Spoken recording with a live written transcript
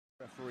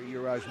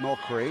€3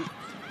 mockery.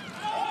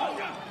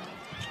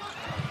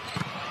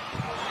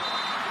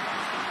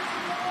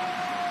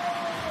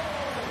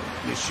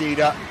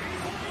 Nishida,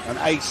 an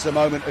ace a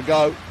moment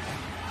ago,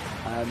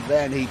 and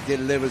then he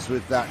delivers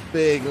with that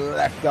big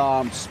left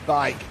arm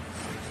spike.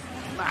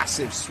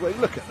 Massive swing,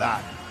 look at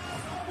that.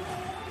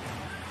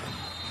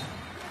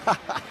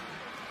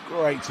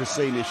 Great to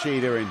see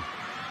Nishida in.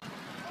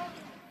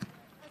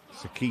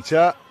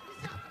 Sakita.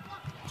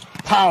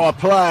 Power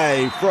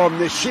play from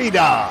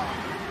Nishida.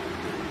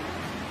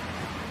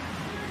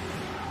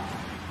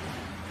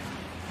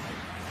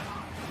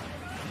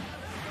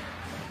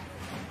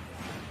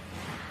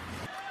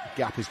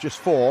 Gap is just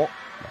four.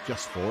 Not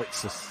just four,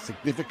 it's a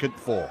significant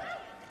four.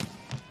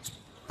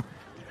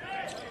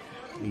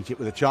 Egypt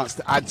with a chance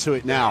to add to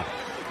it now.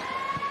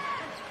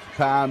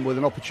 Japan with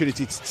an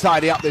opportunity to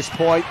tidy up this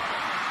point.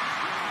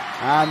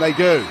 And they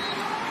do.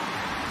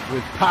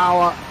 With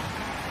power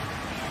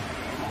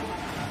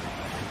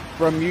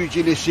from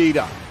Yuji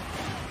Nishida.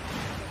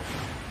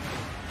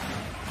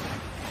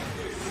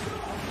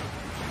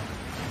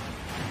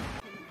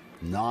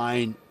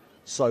 Nine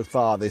so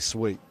far this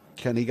week.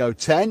 Can he go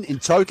 10 in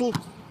total?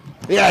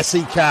 Yes,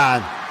 he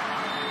can.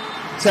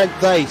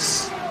 10th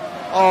ace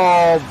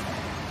of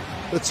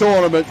the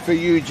tournament for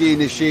Yuji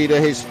Nishida,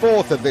 his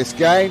fourth of this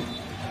game.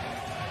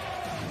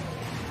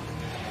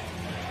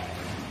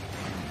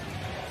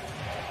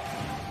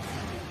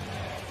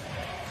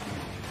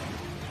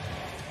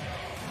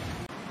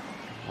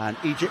 And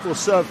Egypt will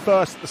serve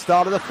first at the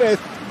start of the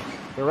fifth.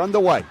 They're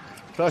underway.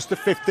 First to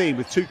 15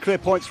 with 2 clear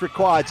points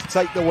required to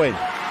take the win.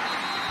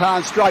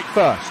 Japan strike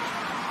first.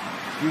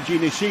 Yuji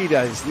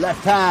Nishida, his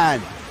left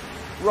hand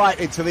right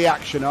into the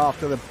action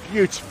after the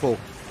beautiful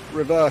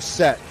reverse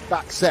set,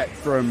 back set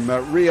from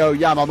Ryo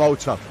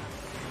Yamamoto,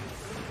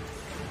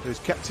 who's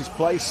kept his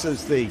place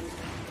as the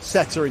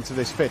setter into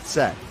this fifth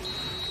set.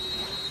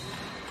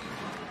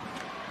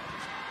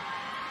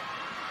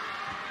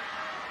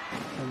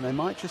 And they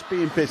might just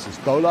be in business.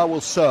 Bola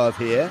will serve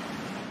here.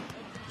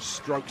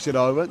 Strokes it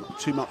over, not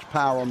too much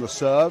power on the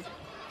serve.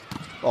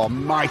 Oh,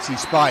 mighty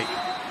spike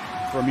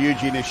from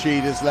Yuji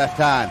Nishida's left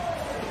hand.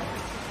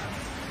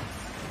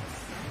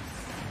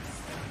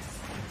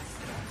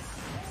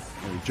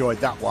 Enjoyed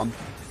that one.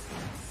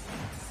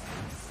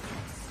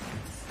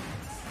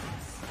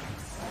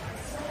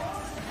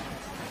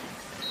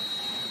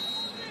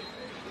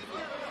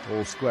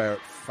 All square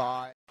at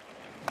 5.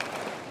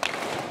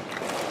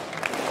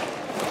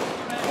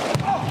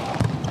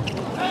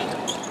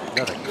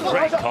 Another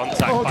great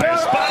contact by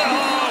Espada,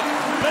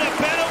 but a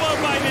better one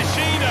by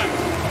Nishida.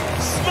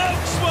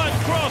 Smokes one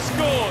cross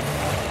court.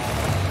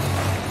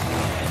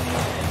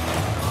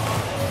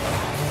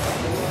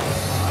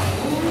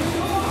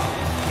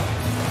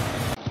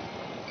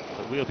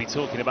 We'll be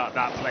talking about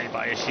that play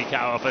by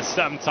Ishikawa for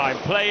some time.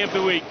 Play of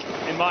the week,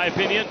 in my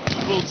opinion.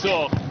 We'll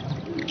talk.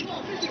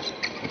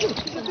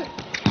 Nishida!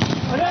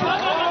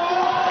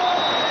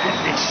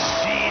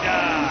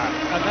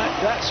 And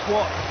that's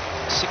what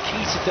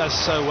Sakita does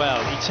so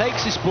well. He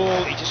takes this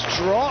ball, he just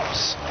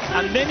drops,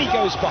 and then he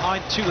goes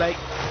behind too late.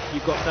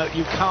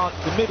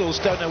 The middles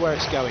don't know where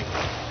it's going.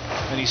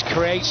 And he's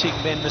creating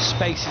then the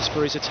spaces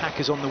for his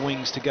attackers on the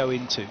wings to go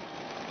into.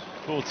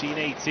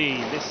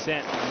 14-18, this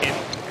set in,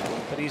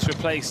 but he's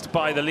replaced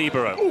by the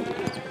libero.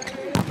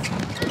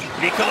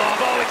 Nikolov,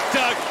 oh, it's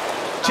dug.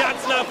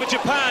 Chance now for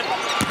Japan.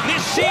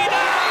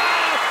 Nishida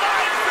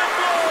finds the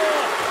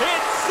floor.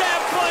 It's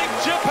 7-point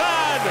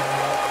Japan.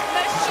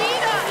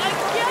 Nishida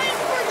again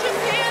for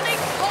Japan, a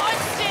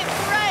constant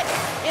threat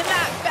in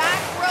that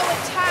back row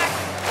attack,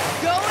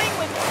 going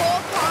with full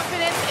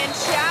confidence and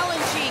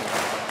challenging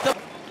the...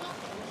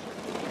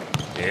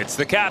 It's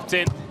the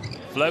captain.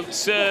 Float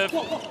serve.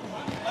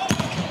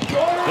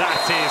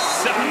 That is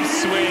some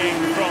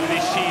swing from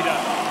Nishida.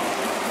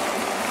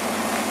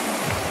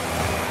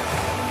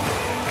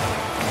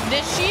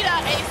 Nishida,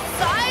 a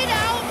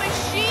side-out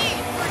machine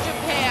for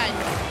Japan.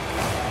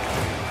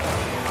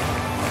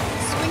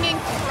 Swinging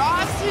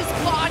across his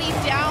body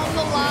down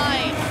the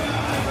line.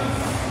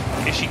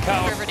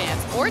 Ishikawa. River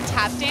dance or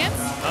tap dance.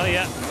 Oh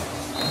yeah.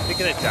 Think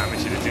of the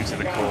damage it'll do to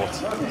the court.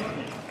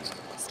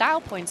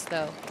 Style points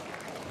though.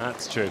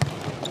 That's true.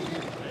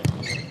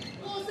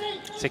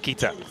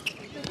 Sakita.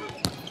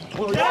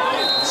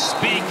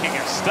 Speaking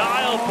of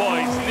style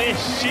points,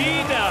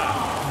 Nishida.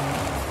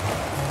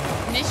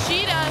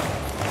 Nishida,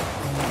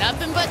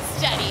 nothing but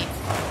steady.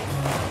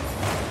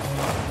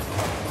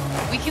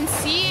 We can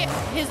see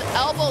his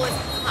elbow is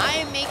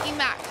high making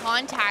that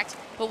contact,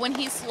 but when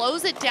he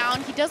slows it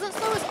down, he doesn't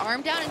slow his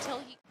arm down until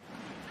he...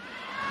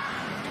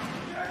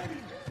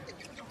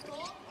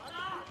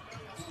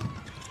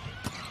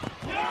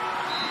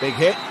 Big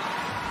hit.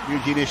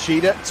 Yuji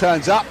Nishida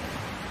turns up,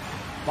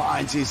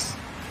 finds his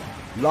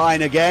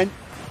line again.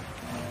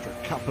 After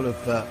a couple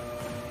of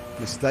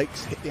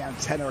mistakes, hit the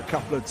antenna a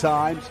couple of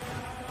times,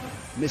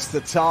 missed the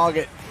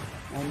target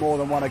on more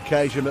than one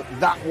occasion, but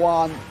that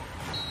one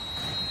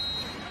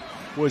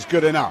was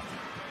good enough.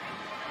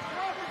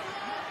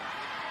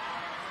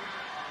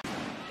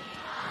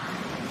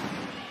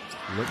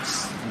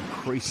 Looks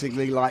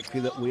increasingly likely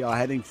that we are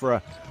heading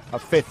for a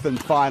fifth and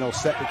final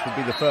set, which will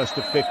be the first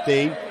of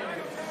 15.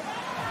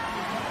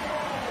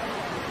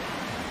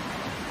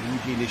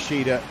 Yuji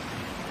Nishida.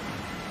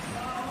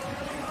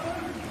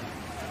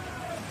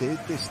 Did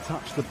this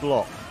touch the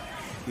block?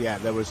 Yeah,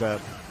 there was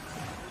a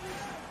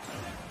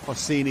El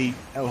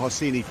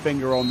Hosseini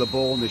finger on the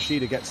ball.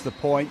 Nishida gets the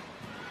point.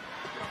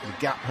 The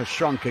gap has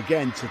shrunk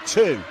again to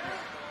 2.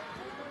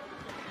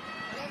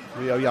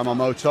 Ryo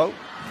Yamamoto.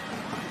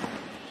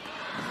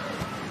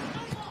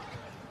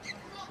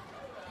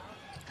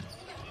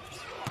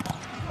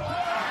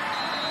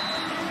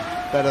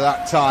 Better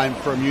that time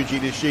from Yuji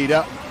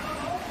Nishida.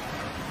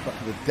 But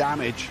the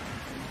damage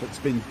that's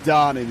been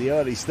done in the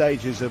early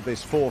stages of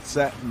this fourth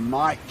set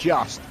might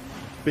just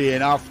be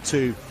enough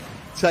to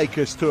take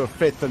us to a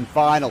fifth and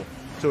final,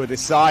 to a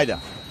decider.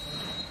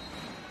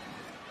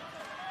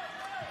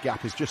 The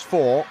gap is just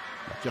 4.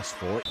 Just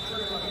 4.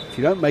 If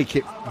you don't make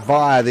it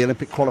via the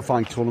Olympic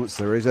qualifying tournaments,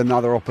 there is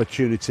another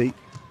opportunity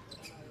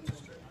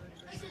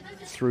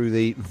through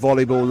the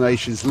Volleyball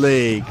Nations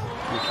League,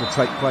 which will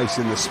take place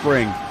in the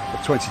spring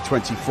of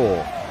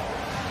 2024.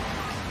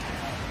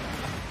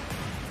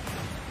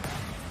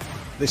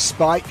 This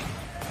spike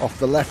off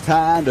the left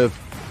hand of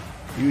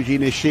Yuji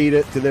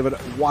Nishida delivered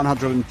at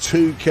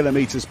 102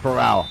 kilometers per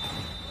hour.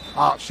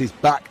 Arched his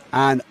back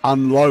and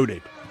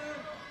unloaded.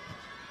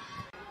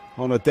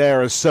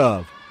 Onodera's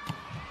serve.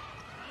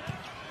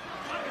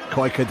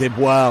 Koika did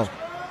well.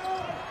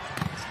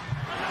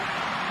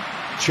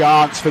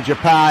 Chance for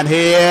Japan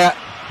here.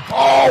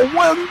 Oh,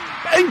 well,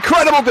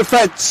 incredible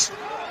defense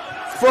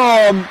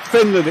from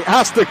Finland. It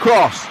has to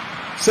cross.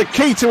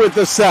 Sekita with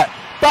the set.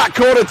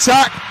 Backcourt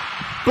attack.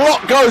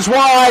 Block goes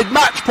wide.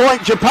 Match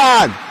point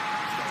Japan.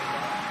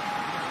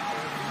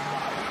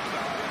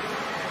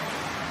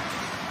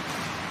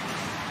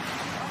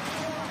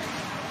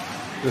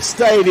 The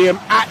stadium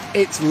at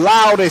its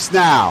loudest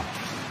now.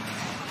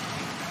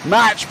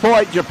 Match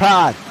point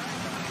Japan.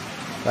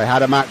 They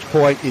had a match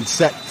point in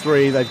set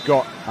 3. They've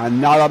got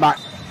another match.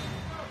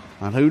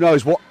 And who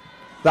knows what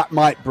that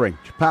might bring.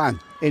 Japan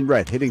in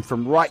red, hitting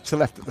from right to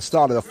left at the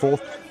start of the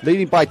fourth,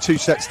 leading by 2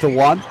 sets to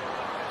 1.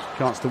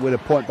 Chance to win a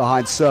point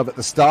behind serve at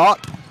the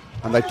start.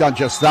 And they've done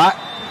just that.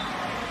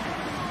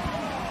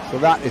 So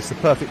that is the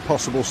perfect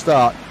possible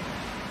start.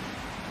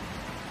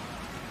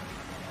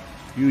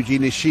 Yuji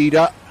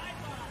Nishida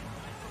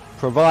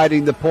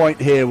providing the point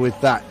here with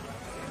that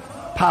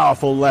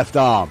powerful left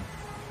arm.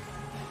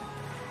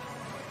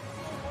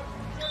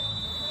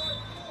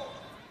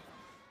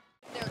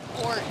 Their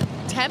court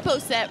tempo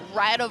set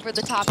right over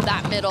the top of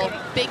that middle.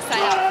 Big side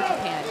out for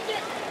Japan.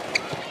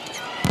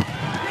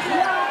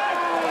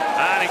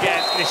 And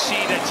again,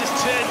 Nishida just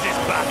turns his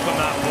back on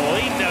that ball.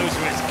 He knows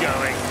where it's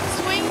going.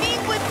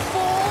 Swinging with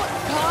full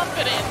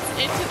confidence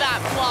into that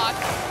block.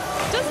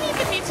 Doesn't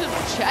even need to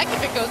check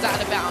if it goes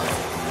out of bounds.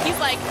 He's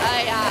like,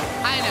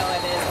 I know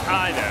it is.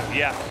 I know,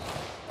 yeah.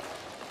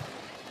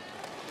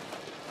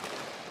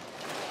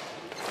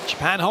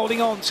 Japan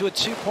holding on to a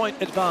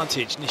 2-point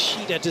advantage.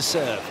 Nishida to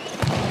serve.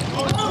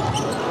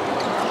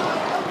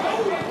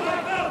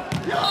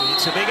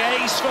 It's a big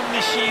ace from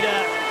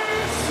Nishida.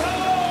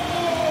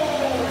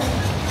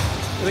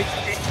 I mean,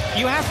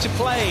 you have to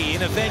play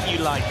in a venue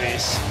like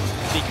this,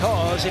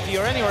 because if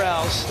you're anywhere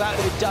else, that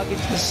would have dug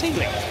into the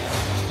ceiling.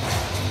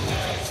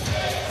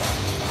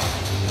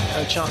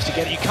 No chance to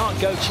get it. You can't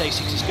go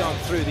chasing because he's gone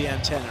through the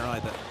antenna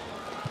either.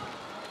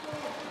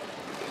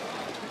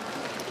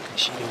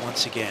 Nishida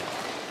once again.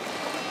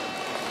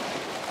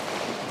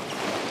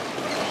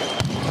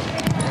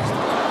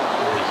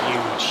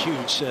 Oh,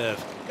 huge serve.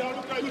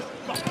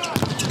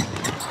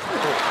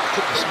 Oh,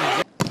 goodness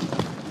me.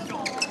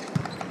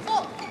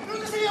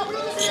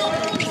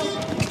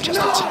 Just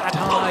a tad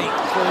high.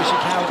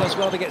 Ishikawa does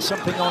well to get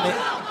something on it.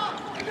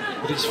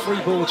 But it's free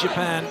ball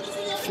Japan.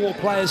 4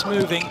 players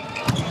moving.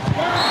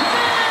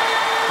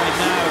 And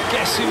now,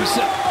 guess who's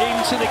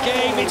into the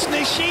game? It's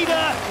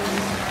Nishida!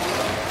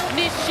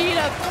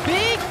 Nishida,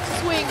 big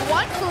swing,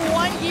 1 for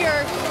 1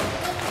 here.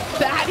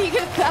 Batting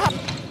it up.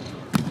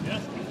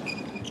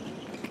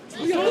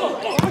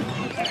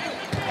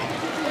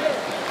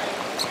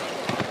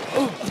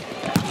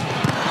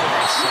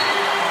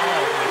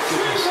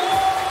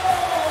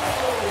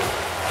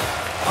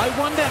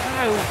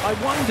 I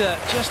wonder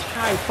just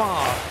how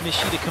far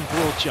Nishida can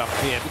broad jump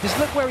here, because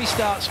look where he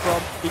starts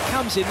from. He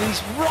comes in and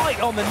he's right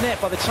on the net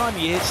by the time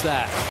he hits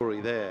that.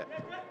 There.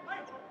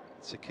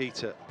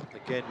 Sekita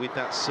again with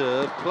that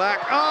serve. Black.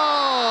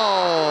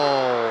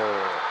 Oh!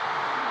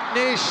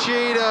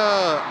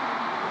 Nishida!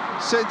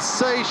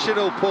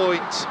 Sensational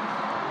point.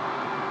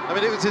 I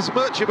mean, it was as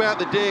much about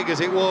the dig as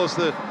it was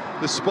the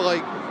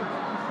spike.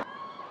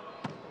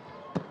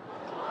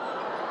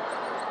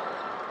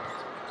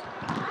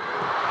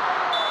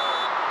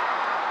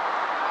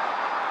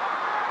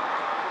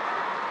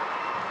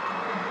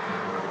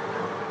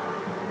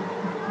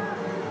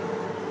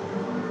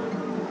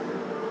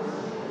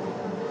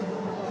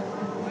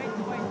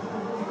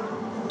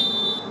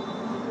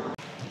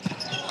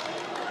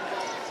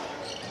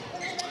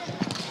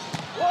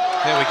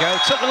 There we go.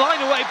 Took the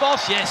line away,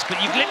 boss. Yes,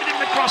 but you've limited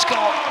the cross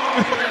court.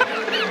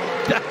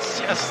 That's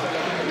just.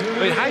 I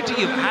mean, how do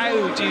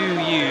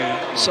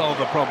you solve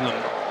a problem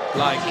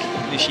like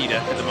Nishida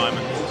at the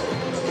moment?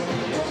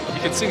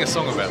 You can sing a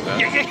song about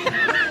that.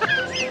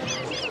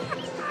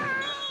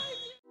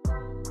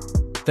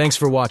 Thanks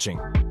for watching.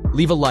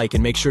 Leave a like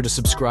and make sure to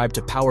subscribe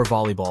to Power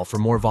Volleyball for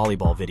more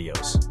volleyball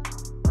videos.